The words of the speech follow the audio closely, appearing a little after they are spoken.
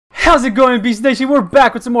How's it going, Beast Nation? We're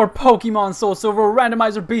back with some more Pokemon SoulSilver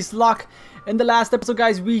Randomizer Beastlocke. In the last episode,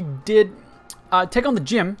 guys, we did take on the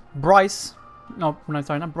gym. Bryce. No,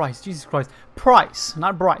 sorry, not Bryce. Jesus Christ. Price.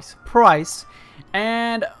 Not Bryce. Price.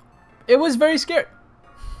 And it was very scary.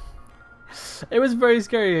 It was very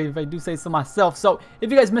scary, if I do say so myself. So,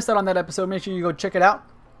 if you guys missed out on that episode, make sure you go check it out.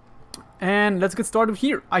 And let's get started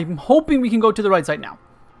here. I'm hoping we can go to the right side now.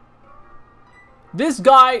 This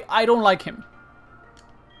guy, I don't like him.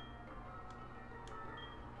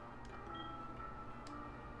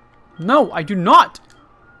 No, I do not.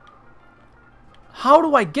 How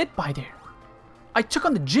do I get by there? I took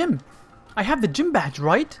on the gym. I have the gym badge,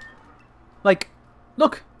 right? Like,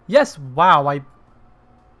 look. Yes, wow.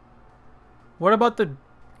 What about the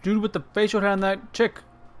dude with the facial hair and that chick?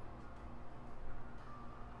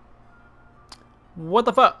 What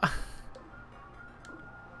the fuck?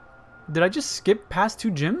 Did I just skip past two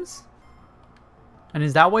gyms? And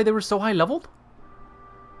is that why they were so high leveled?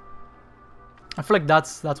 I feel like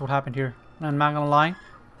that's what happened here. And I'm not gonna lie,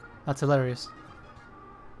 that's hilarious.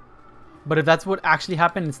 But if that's what actually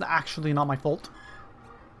happened, it's actually not my fault.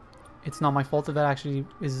 It's not my fault if that actually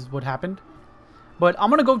is what happened. But I'm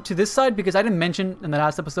gonna go to this side because I didn't mention in the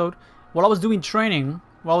last episode, while I was doing training,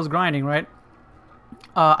 while I was grinding, right?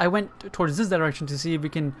 I went towards this direction to see if we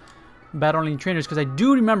can battle any trainers, because I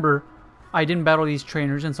do remember I didn't battle these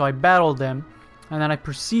trainers, and so I battled them, and then I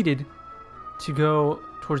proceeded to go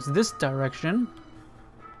towards this direction.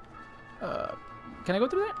 Can I go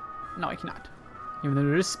through there? No, I cannot. Even though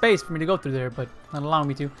there is space for me to go through there, but not allowing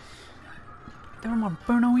me to. There were more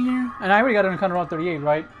Inferno here. And I already got an encounter around 38,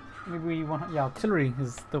 right? Maybe we want... Yeah, Artillery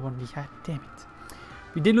is the one we had. Damn it.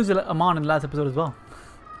 We did lose a Mon in the last episode as well.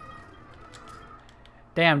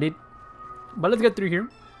 Damn, dude. But let's get through here.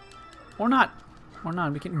 Or not. Or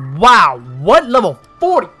not. We can... Wow! What? Level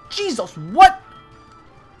 40! Jesus! What?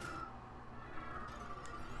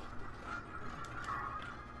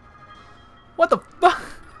 What the fuck?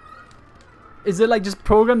 Is it like just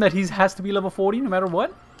programmed that he has to be level 40 no matter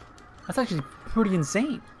what? That's actually pretty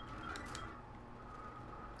insane.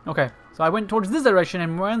 Okay, so I went towards this direction,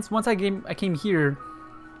 and once I came here,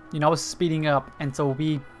 you know, I was speeding up, and so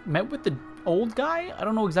we met with the old guy. I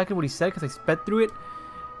don't know exactly what he said because I sped through it,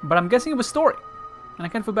 but I'm guessing it was story, and I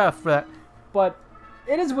kind of feel bad for that. But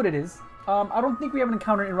it is what it is. I don't think we have an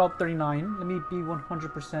encounter in Route 39. Let me be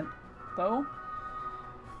 100% though.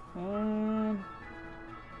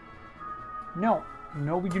 No,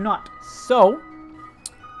 we do not. So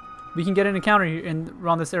we can get an encounter here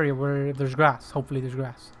around this area where there's grass. Hopefully there's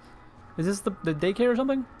grass. Is this the daycare or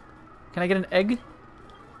something? Can I get an egg?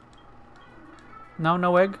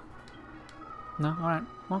 No egg. No, all right.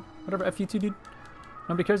 Well, whatever. F you two, dude.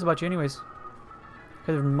 Nobody cares about you, anyways.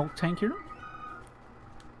 Okay, there's a milk tank here.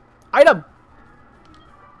 Item.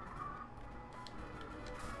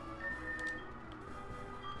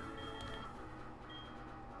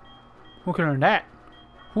 Who can learn that?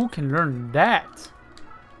 Who can learn that?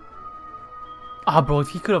 Ah, bro, if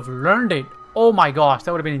he could have learned it. Oh my gosh,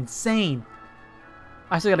 that would have been insane.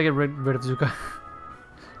 I still gotta get rid of Zuka.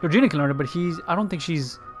 Georgina can learn it, but I don't think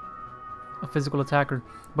she's a physical attacker.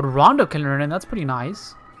 But Rondo can learn it, and that's pretty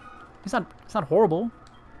nice. It's not horrible.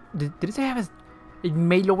 Did it say it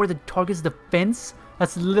may lower the target's defense?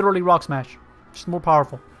 That's literally Rock Smash. Just more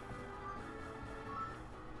powerful.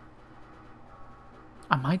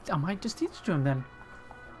 I might just teach it to him then.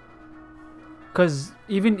 Cause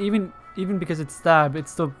even because it's stab,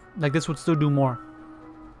 it's still like this would still do more.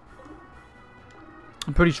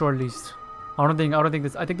 I'm pretty sure at least. I don't think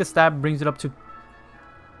this. I think the stab brings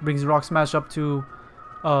Rock Smash up to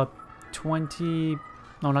 20.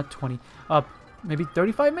 No, not 20. Maybe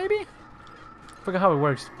 35 maybe? I forgot how it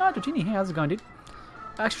works. Ah, Dratini, hey, how's it going, dude?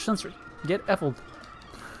 Extra sensory. Get effled.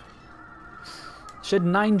 Shed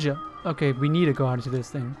Ninja. Okay, we need to go out into this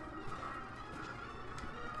thing.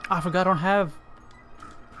 I forgot I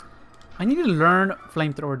need to learn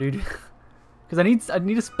Flamethrower, dude. Because I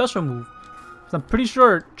need a special move. Because I'm pretty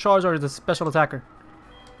sure Charizard is a special attacker.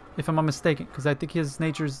 If I'm not mistaken. Because I think his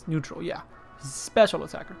nature's neutral. Yeah. He's a special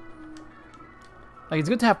attacker. Like, it's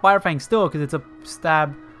good to have Fire Fang still because it's a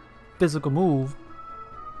stab physical move.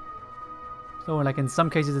 So, like, in some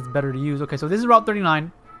cases, it's better to use. Okay, so this is Route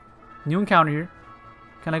 39. New encounter here.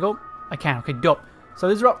 Can I go? I can. Okay, dope. So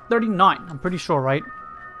this is Route 39. I'm pretty sure, right?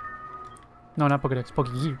 No, not Pokedex.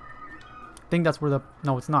 Pokegear. I think that's where the...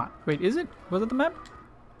 No, it's not. Wait, is it? Was it the map?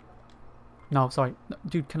 No, sorry. No,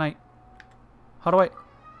 dude, can I... How do I...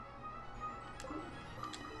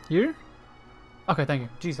 Here? Okay, thank you.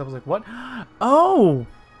 Jeez, I was like, what? Oh!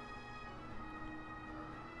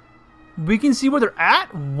 We can see where they're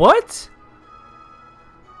at? What?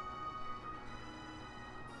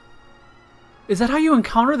 Is that how you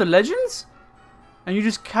encounter the legends? And you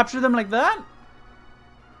just capture them like that?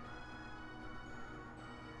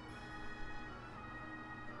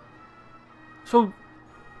 So,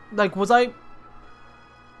 like, was I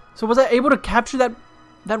able to capture that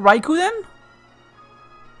Raikou then?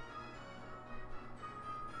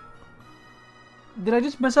 Did I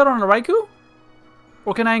just miss out on a Raikou?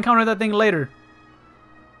 Or can I encounter that thing later?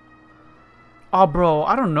 Oh, bro,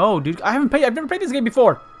 I don't know, dude. I've never played this game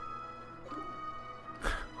before.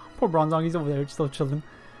 Poor Bronzong, he's over there, still chilling.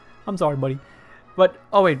 I'm sorry, buddy. But,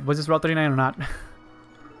 oh wait, was this Route 39 or not?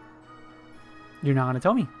 You're not gonna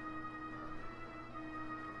tell me.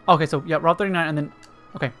 Okay, so yeah, Route 39, and then...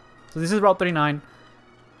 Okay, so this is Route 39.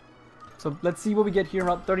 So let's see what we get here in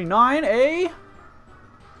Route 39. An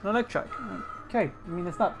Electric. Okay, I mean,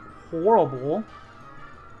 it's not horrible.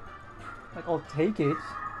 Like, I'll take it.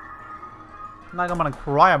 Not like I'm gonna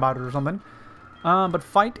cry about it or something. But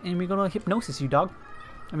fight, and we're gonna hypnosis you, dog.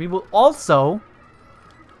 And we will also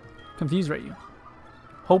confuse rate you.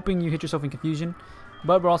 Hoping you hit yourself in confusion.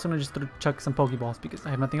 But we're also gonna just chuck some Pokeballs because I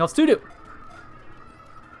have nothing else to do.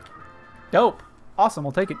 Dope. Awesome,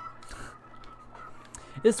 I'll take it.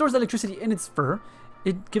 It stores electricity in its fur.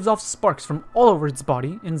 It gives off sparks from all over its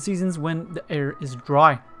body in seasons when the air is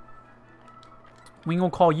dry. We gonna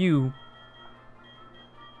call you...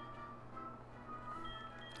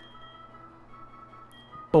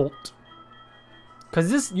 Bolt. Because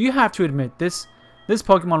this, you have to admit, this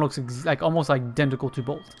Pokemon looks like almost identical to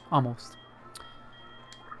Bolt. Almost.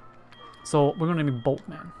 So, we're gonna name it Bolt,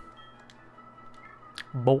 man.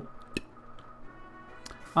 Bolt.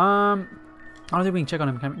 I don't think we can check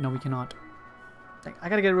on him. No, we cannot. I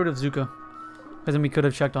gotta get rid of Zuka. Because then we could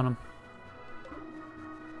have checked on him.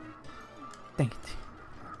 Dang it.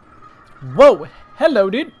 Whoa! Hello,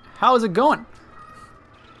 dude! How's it going?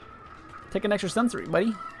 Take an extra sensory,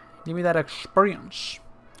 buddy. Give me that experience.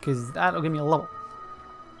 Because that'll give me a level.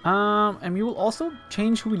 And we will also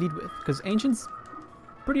change who we lead with. Because Ancient's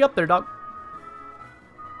pretty up there, dog.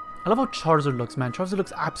 I love how Charizard looks, man. Charizard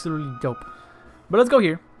looks absolutely dope. But let's go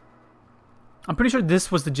here. I'm pretty sure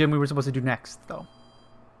this was the gym we were supposed to do next, though.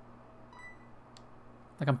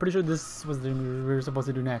 Like, I'm pretty sure this was the gym we were supposed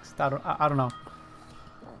to do next. I don't know.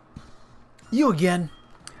 You again.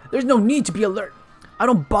 There's no need to be alert. I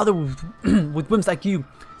don't bother with, with wimps like you.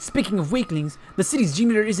 Speaking of weaklings, the city's gym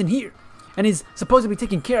leader isn't here, and is supposed to be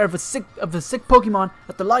taking care of a sick Pokemon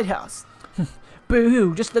at the lighthouse.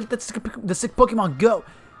 Boo-hoo, just let the sick Pokemon go.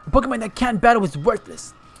 A Pokemon that can't battle is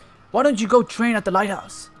worthless. Why don't you go train at the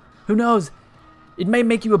lighthouse? Who knows? It may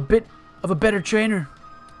make you a bit of a better trainer.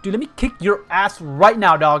 Dude, let me kick your ass right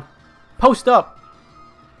now, dog. Post up.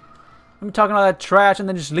 I'm talking all that trash and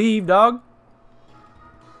then just leave, dog.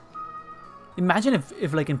 Imagine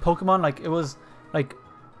if like in Pokemon, like it was like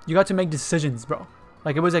you got to make decisions, bro.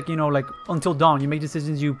 Like it was like, you know, like Until Dawn, you make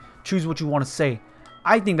decisions, you choose what you want to say.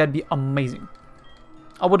 I think that'd be amazing.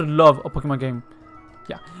 I would love a Pokemon game.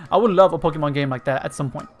 Yeah, I would love a Pokemon game like that at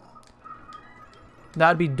some point.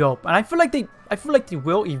 That'd be dope. And I feel like they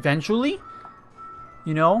will eventually,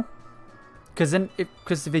 you know, because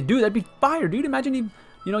if they do, that'd be fire, dude. Imagine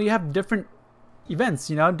you know, you have different events,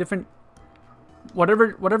 you know, different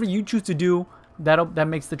whatever you choose to do, that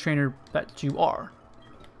makes the trainer that you are.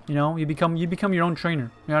 You know, you become your own trainer.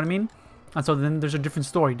 You know what I mean? And so then there's a different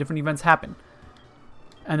story, different events happen.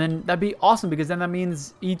 And then that'd be awesome because then that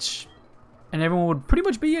means each and everyone would pretty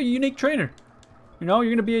much be a unique trainer. You know,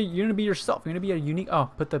 you're gonna be yourself. You're gonna be a unique. Oh,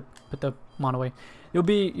 put the mon away. You'll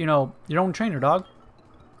be, you know, your own trainer, dog.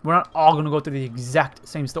 We're not all gonna go through the exact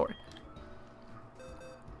same story.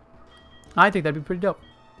 I think that'd be pretty dope.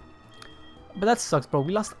 But that sucks, bro.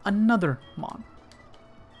 We lost another mon.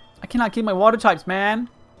 I cannot keep my water types, man.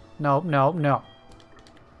 No, no, no.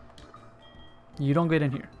 You don't get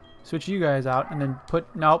in here. Switch you guys out and then put...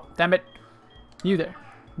 Nope, damn it. You there.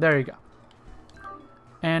 There you go.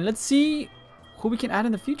 And let's see who we can add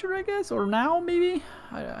in the future, I guess. Or now, maybe.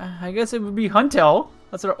 I guess it would be Huntail.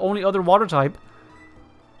 That's our only other water type.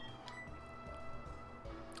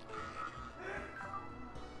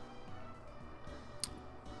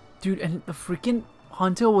 Dude, and the freaking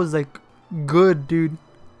Huntail was like good, dude.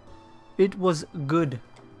 It was good.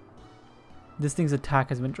 This thing's attack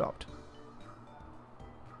has been dropped.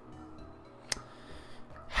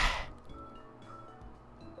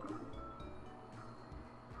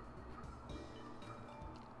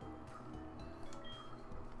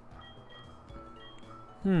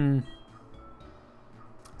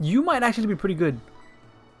 You might actually be pretty good.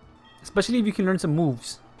 Especially if you can learn some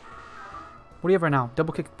moves. What do you have right now?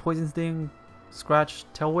 Double kick, poison sting, scratch,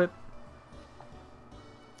 tail whip.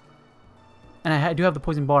 And I do have the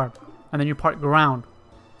poison barb. and then you part ground.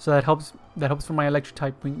 So that helps for my electric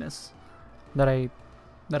type weakness that I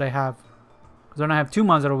have. Because then I have 2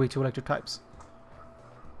 mons that are weak to electric types.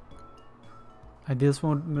 This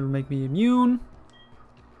one will make me immune.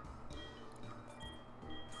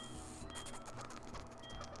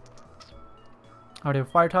 I already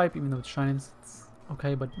have fire type, even though it's shining. It's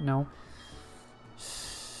okay, but no.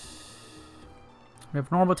 We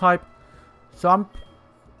have normal type. So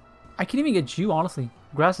I can't even get you, honestly.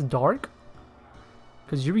 Grass is dark.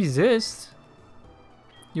 Because you resist.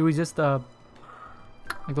 You resist like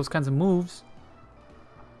those kinds of moves.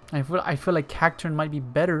 I feel like Cacturn might be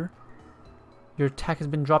better. Your attack has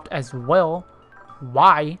been dropped as well.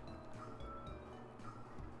 Why?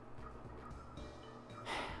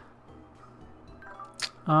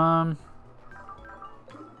 I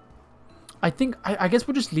guess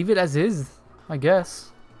we'll just leave it as is. I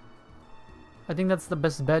guess. I think that's the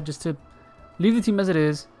best bet, just to leave the team as it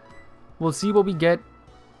is. We'll see what we get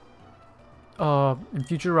in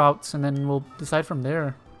future routes, and then we'll decide from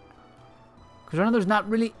there. Because right now there's not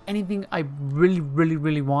really anything I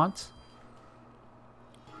really want.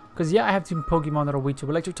 Because yeah, I have 2 Pokemon that are weak to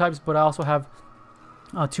electric types, but I also have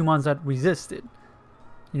 2 mons that resist it.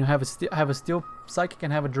 You know, I have a Steel Psychic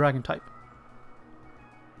and have a Dragon type.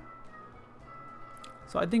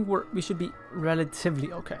 So I think we should be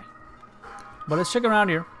relatively okay. But let's check around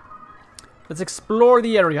here. Let's explore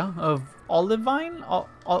the area of Olivine.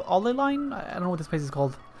 Olivine? I don't know what this place is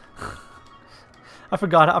called. I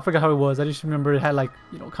forgot how it was. I just remember it had, like,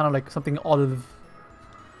 you know, kind of like something olive.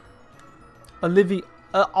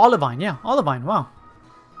 Olivine, yeah, Olivine. Wow,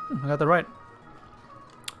 I got that right.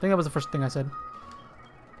 I think that was the first thing I said.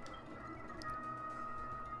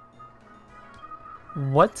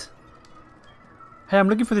 What? Hey, I'm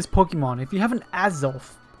looking for this Pokemon. If you have an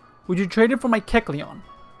Azelf, would you trade it for my Kecleon?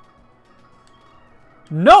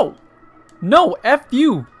 No! No, F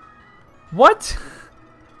you! What?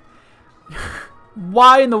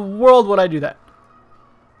 Why in the world would I do that?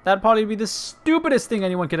 That'd probably be the stupidest thing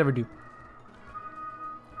anyone could ever do.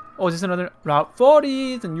 Oh, is this another Route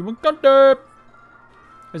 40? And you will cut there.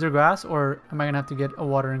 Is there grass, or am I gonna have to get a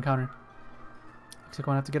water encounter? Looks like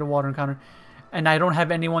I'm gonna have to get a water encounter. And I don't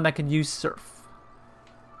have anyone that could use Surf.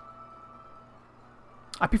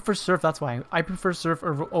 I prefer Surf, that's why. I prefer Surf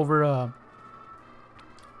over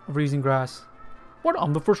using grass. What?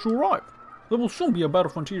 I'm the first to arrive. There will soon be a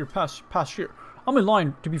battle frontier past here. I'm in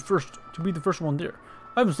line to be the first one there.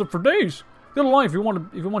 I haven't slept for days. Get in line if you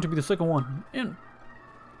want to be the second one in.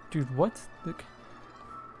 Dude, what? Like,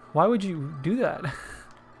 why would you do that?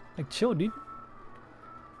 Like, chill, dude.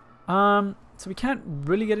 So we can't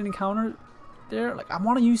really get an encounter there. Like, I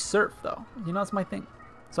want to use Surf, though. You know, that's my thing.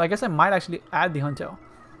 So I guess I might actually add the Huntail.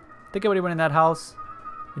 I think I already went in that house.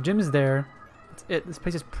 The gym is there. That's it. This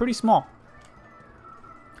place is pretty small.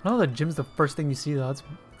 I don't know the gym's the first thing you see, though. It's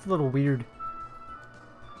a little weird.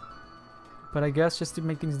 But I guess just to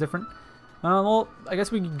make things different. Well, I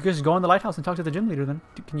guess we can just go in the lighthouse and talk to the gym leader then.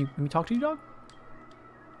 Can we talk to you, dog?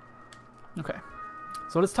 Okay.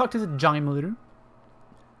 So let's talk to the gym leader.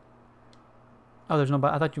 Oh, there's no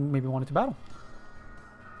battle. I thought you maybe wanted to battle.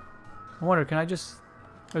 I wonder, can I just...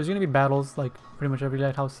 There's going to be battles, like, pretty much every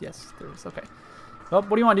lighthouse. Yes, there is. Okay. Oh, what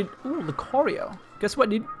do you want, dude? Ooh, Lucario. Guess what,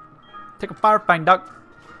 dude? Take a fire fang, dog.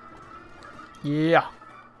 Yeah.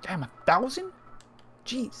 Damn, 1,000?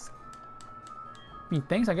 Jeez. I mean,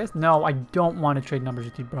 thanks, I guess. No, I don't want to trade numbers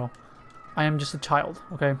with you, bro. I am just a child,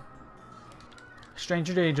 okay?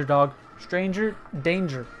 Stranger danger, dog. Stranger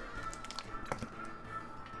danger.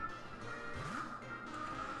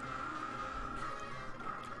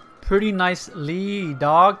 Pretty nice lead,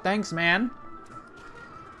 dog. Thanks, man.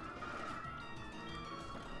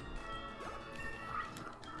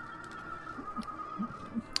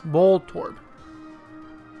 Voltorb.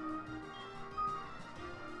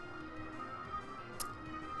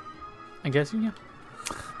 I guess you, yeah.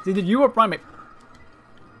 It's either you or Primate.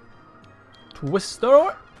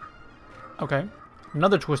 Twister. Okay.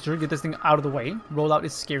 Another Twister. Get this thing out of the way. Rollout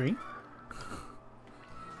is scary.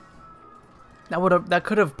 That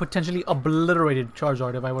could have potentially obliterated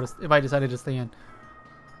Charizard if I decided to stay in.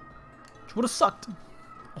 Which would have sucked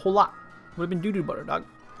a whole lot. Would have been doo-doo butter, dog.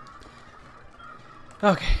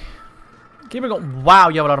 Okay. Keep it going. Wow,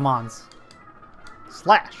 you have a lot of mons.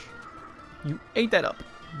 Slash. You ate that up.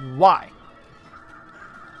 Why?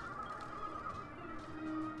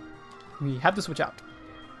 We have to switch out.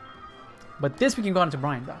 But this we can go on to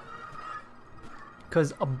Brian, though.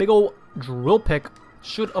 Because a big old drill pick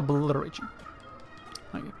should obliterate you.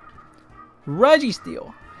 Okay.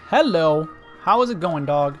 Registeel. Hello. How is it going,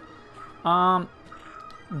 dog?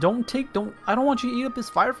 I don't want you to eat up this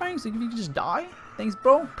Fire Fangs. If you can just die. Thanks,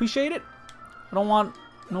 bro. Appreciate it. I don't want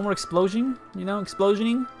no more explosion. You know,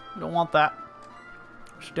 explosioning. I don't want that.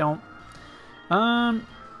 Just don't.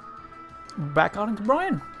 Back out into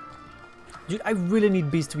Brian. Dude, I really need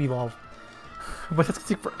Beast to evolve. But that's gonna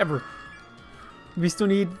take forever. We still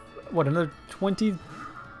need, what, another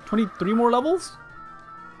 23 more levels?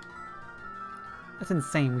 That's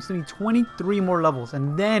insane. We still need 23 more levels.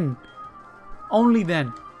 And then, only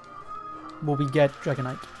then, will we get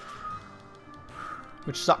Dragonite.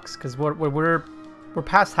 Which sucks, because we're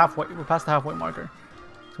past halfway. We're past the halfway marker.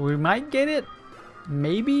 So we might get it,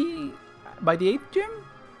 maybe, by the 8th gym?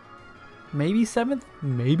 Maybe 7th?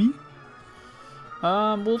 Maybe?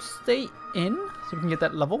 We'll stay in so we can get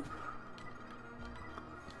that level.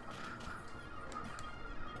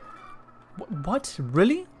 What?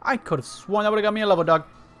 Really? I could have sworn that would have got me a level, dog.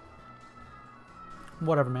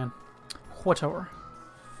 Whatever, man. Whatever.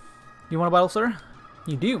 You want to battle, sir?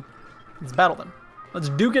 You do. Let's battle them. Let's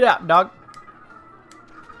duke it out, dog.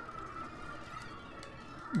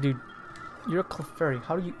 Dude, you're a Clefairy.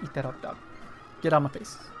 How do you eat that up, dog? Get out of my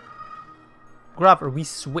face. Grabber, we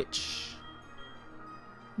switch.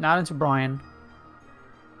 Not into Brian.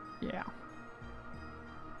 Yeah.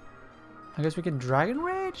 I guess we can Dragon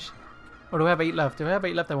Rage? Or do I have 8 left? If I have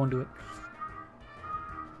 8 left, I won't do it.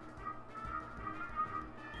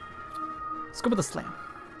 Let's go with the Slam.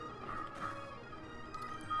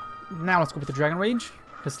 Now let's go with the Dragon Rage.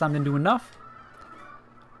 Because Slam didn't do enough.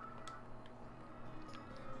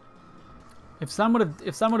 If Slam would have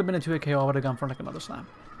been a 2-hit KO, I would have gone for like another Slam.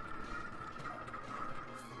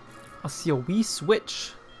 I'll see a wee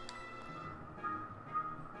switch.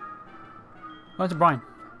 Go to Brian.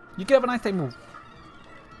 You can have a nice type move.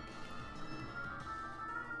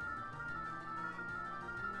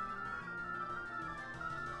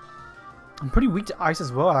 I'm pretty weak to ice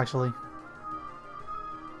as well, actually.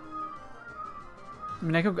 I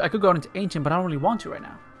mean, I could go out into Ancient, but I don't really want to right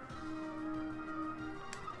now.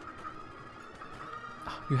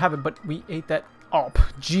 You have it, but we ate that up.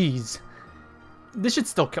 Jeez. This should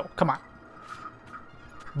still kill. Come on.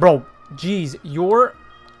 Bro, jeez. Your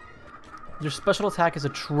special attack is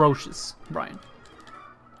atrocious, Brian.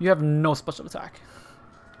 You have no special attack.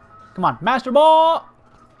 Come on. Master Ball!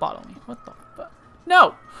 Follow me. What the fuck?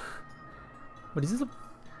 No! What is this?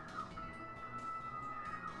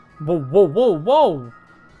 Whoa, whoa, whoa, whoa!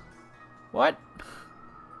 What?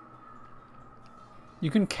 You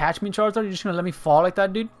can catch me, Charizard? You're just gonna let me fall like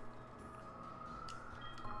that, dude?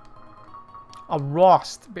 A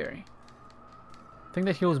Rost Berry. I think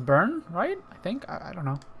that heals burn, right? I think. I don't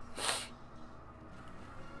know.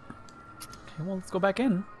 Okay, well, let's go back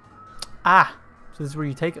in. Ah! So this is where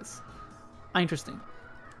you take us. Interesting.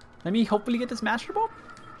 Let me hopefully get this Master Ball.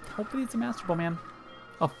 Hopefully it's a Master Ball, man.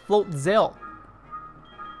 A Float Zell.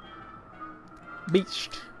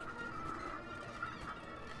 Beast.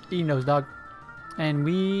 Eating those, dog. And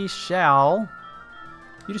we shall...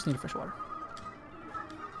 You just need a fresh water.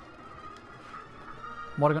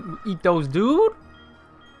 Water gun. Eat those, dude.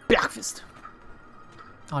 Breakfast.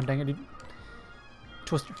 Oh, dang it, dude.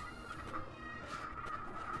 Twister.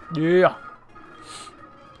 Yeah.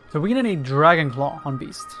 So we're gonna need Dragon Claw on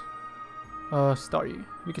Beast. Staryu.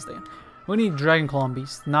 You can stay in. We need Dragon Claw on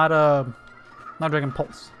Beast, not Dragon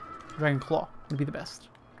Pulse. Dragon Claw would be the best,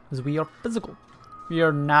 because we are physical. We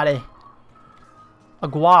are not a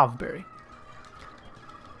Guava Berry.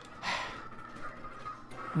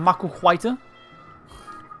 Makuhwaita.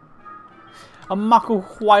 A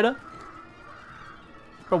Makuhwaita.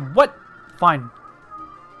 Bro, what? Fine.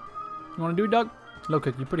 You wanna do it, dog? Low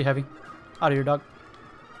kick, you're pretty heavy. Out of here, dog.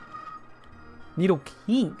 Needle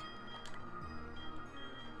King.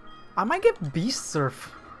 I might get Beast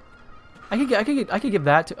Surf. I could give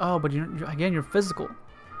that to. Oh, but you're physical,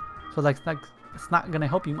 so like it's not gonna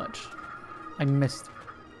help you much. I missed.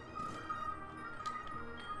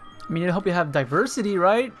 I mean, it'll help you have diversity,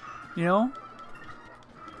 right? You know.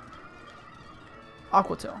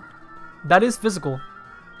 Aqua Tail. That is physical.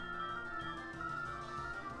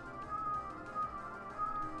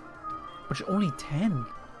 But you're only 10.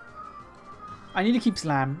 I need to keep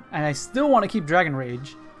Slam, and I still want to keep Dragon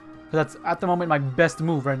Rage. That's at the moment my best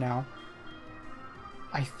move right now.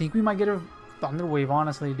 I think we might get a Thunder Wave,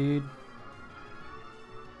 honestly, dude.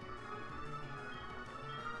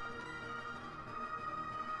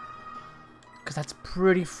 Because that's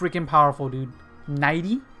pretty freaking powerful, dude.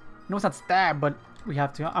 90? No, it's not stab, but we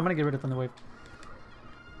have to. I'm going to get rid of Thunder Wave.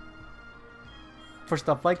 For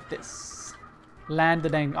stuff like this. Land the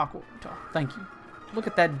dang Aqua. Thank you. Look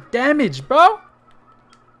at that damage, bro.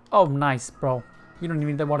 Oh, nice, bro. You don't even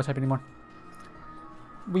need that water type anymore.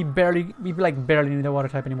 We like barely need a water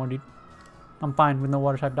type anymore, dude. I'm fine with no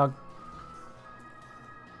water type, dog.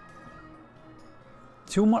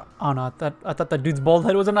 2 more. Oh no, I thought that dude's bald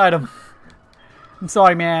head was an item. I'm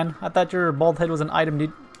sorry, man. I thought your bald head was an item,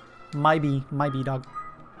 dude. Might be, dog.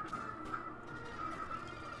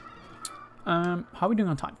 How are we doing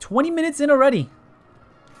on time? 20 minutes in already.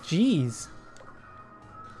 Jeez.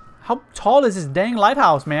 How tall is this dang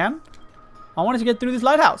lighthouse, man? I wanted to get through this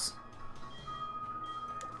lighthouse.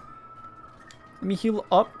 Let me heal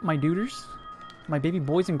up my duders. My baby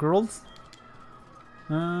boys and girls.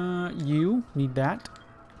 You need that.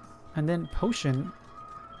 And then potion.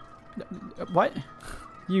 What?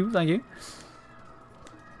 You, thank you.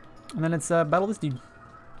 And then let's battle this dude.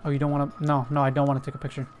 Oh, you don't want to... No, I don't want to take a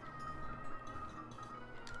picture.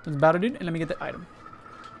 Let's battle dude and let me get that item.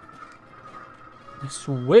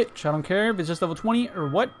 Switch. I don't care if it's just level 20 or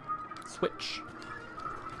what. Switch.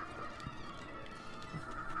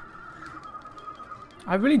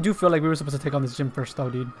 I really do feel like we were supposed to take on this gym first though,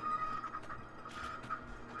 dude.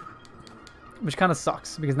 Which kind of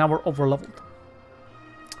sucks because now we're over leveled.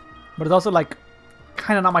 But it's also like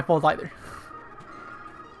kind of not my fault either.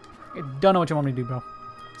 I don't know what you want me to do, bro.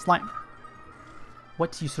 Slime.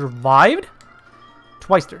 What? You survived?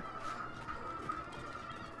 Twister.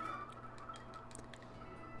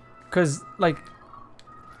 Because, like,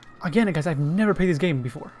 again, guys, I've never played this game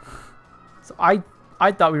before. So I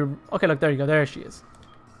thought we were... Okay, look, there you go. There she is.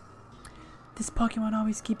 This Pokemon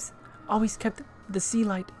always kept the sea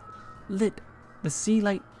light lit. The sea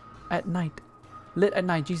light at night. Lit at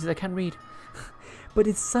night. Jesus, I can't read. But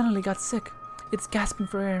it suddenly got sick. It's gasping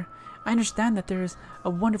for air. I understand that there is a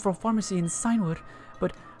wonderful pharmacy in Signwood,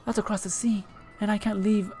 but that's across the sea, and I can't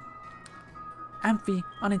leave Amphi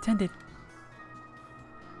unattended.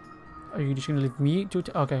 Are you just gonna leave me to...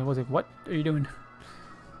 Okay, was it? What are you doing?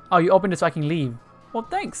 Oh, you opened it so I can leave. Well,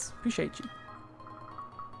 thanks. Appreciate you.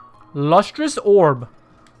 Lustrous Orb.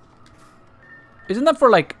 Isn't that for,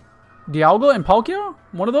 like, Dialga and Palkia?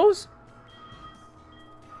 One of those?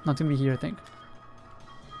 Not gonna be here, I think.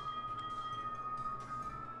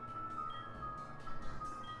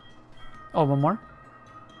 Oh, one more.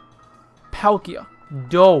 Palkia.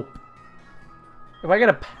 Dope. If I get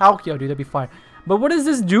a Palkia, dude, that'd be fire. But what does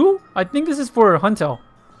this do? I think this is for Hunter. Oh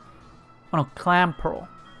no, Clam Pearl.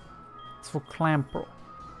 It's for Clam Pearl.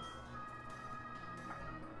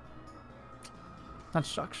 That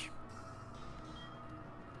sucks.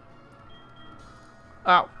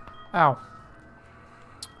 Ow. Ow.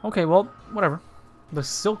 Okay, well, whatever. The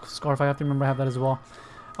silk scarf, I have to remember I have that as well.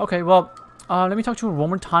 Okay, well, let me talk to her one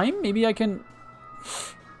more time. Maybe I can,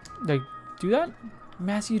 like, do that.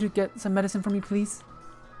 May I ask you to get some medicine for me, please?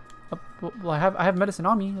 Well, I have medicine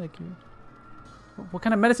on me. Like, what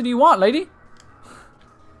kind of medicine do you want, lady?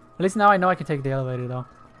 At least now I know I can take the elevator, though.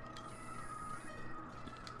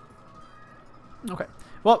 Okay.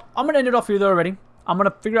 Well, I'm gonna end it off here though already. I'm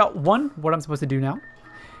gonna figure out 1, what I'm supposed to do now.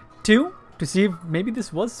 2, to see if maybe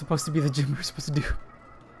this was supposed to be the gym we were supposed to do.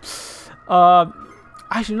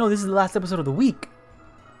 Actually, no, this is the last episode of the week.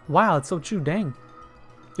 Wow, it's so true, dang.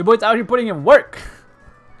 Your boy's out here putting in work.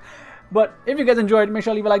 But if you guys enjoyed, make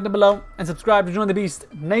sure to leave a like down below and subscribe to join the Beast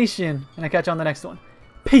Nation. And I'll catch you on the next one.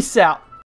 Peace out.